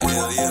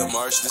Hell yeah,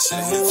 Marsh, this shit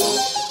hit,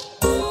 fool.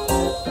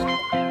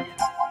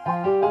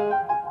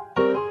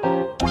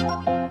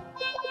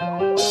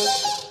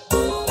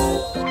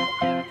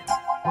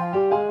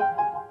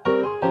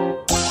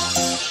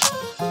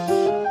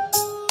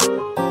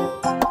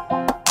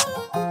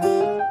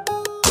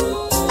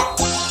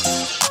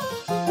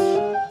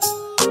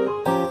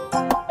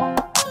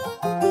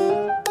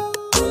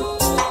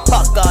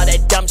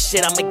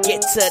 Shit, I'ma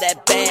get to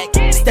that bag.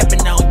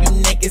 Stepping on you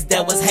niggas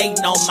that was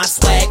hating on my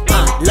swag.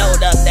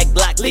 Load up that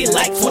Glock, leave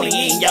like 20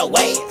 in your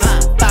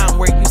ass. Find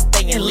where you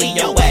stay and leave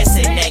your ass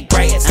in that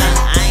grass.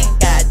 I ain't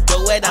gotta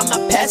do it,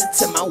 I'ma pass it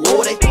to my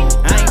warden.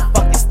 I ain't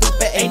fucking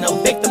stupid, ain't no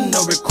victim,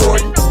 no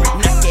recording.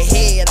 Knock your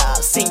head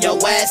off, send your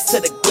ass to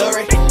the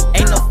glory.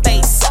 Ain't no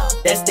face off,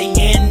 that's the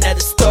end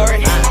of the story.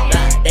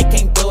 They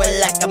can't do it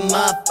like a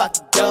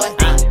motherfucker do it.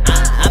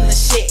 I'm the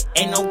shit,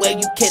 ain't no way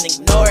you can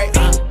ignore it.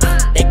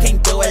 They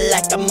can't do it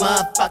like a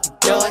motherfucker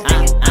do it.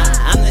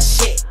 I'm the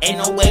shit, ain't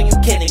no way you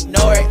can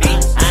ignore it.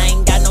 I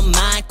ain't got no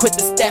mind, quit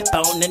to step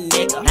on the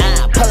nigga.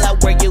 Pull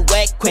out where you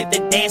at, quit to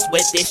dance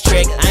with this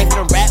trigger. I ain't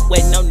finna rap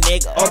with no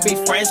nigga, or be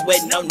friends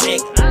with no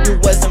nigga. You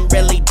wasn't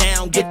really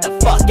down, get the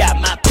fuck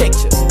out my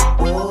picture.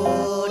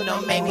 Ooh,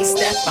 don't make me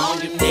step on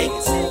you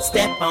niggas.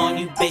 Step on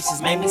you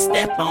bitches, make me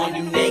step on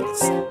you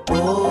niggas.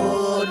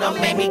 Ooh,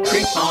 don't make me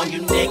creep on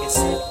you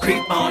niggas.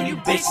 Creep on you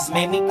bitches,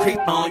 make me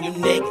creep on you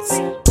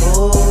niggas.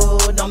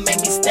 Ooh, don't make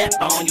me step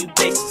on you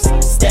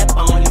bitches. Step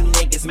on you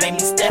niggas, make me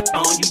step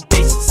on you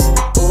bitches.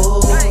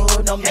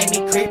 Ooh, don't make me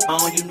creep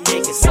on you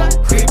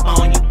niggas. Creep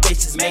on you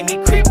bitches, make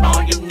me creep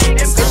on you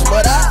niggas.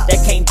 They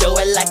can't do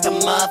it like a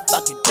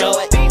motherfucker do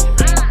it.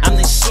 I'm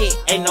the shit,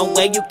 ain't no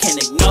way you can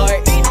ignore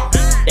it.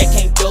 They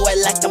can't do it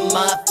like a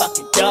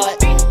motherfucker do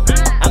it.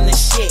 I'm the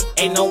shit,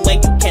 ain't no way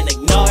you can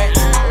ignore it.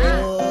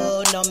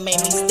 Ooh, don't make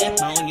me step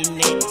on you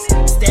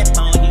niggas. Step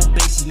on you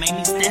bitches, make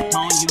me step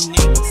on you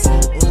niggas.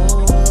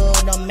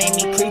 Ooh, don't make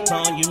me creep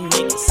on you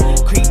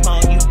niggas. Creep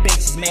on you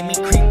bitches, make me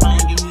creep on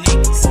you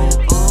niggas.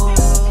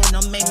 Ooh,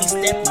 don't make me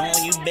step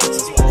on you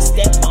bitches.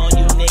 Step on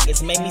you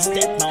niggas, make me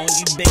step on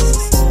you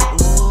bitches.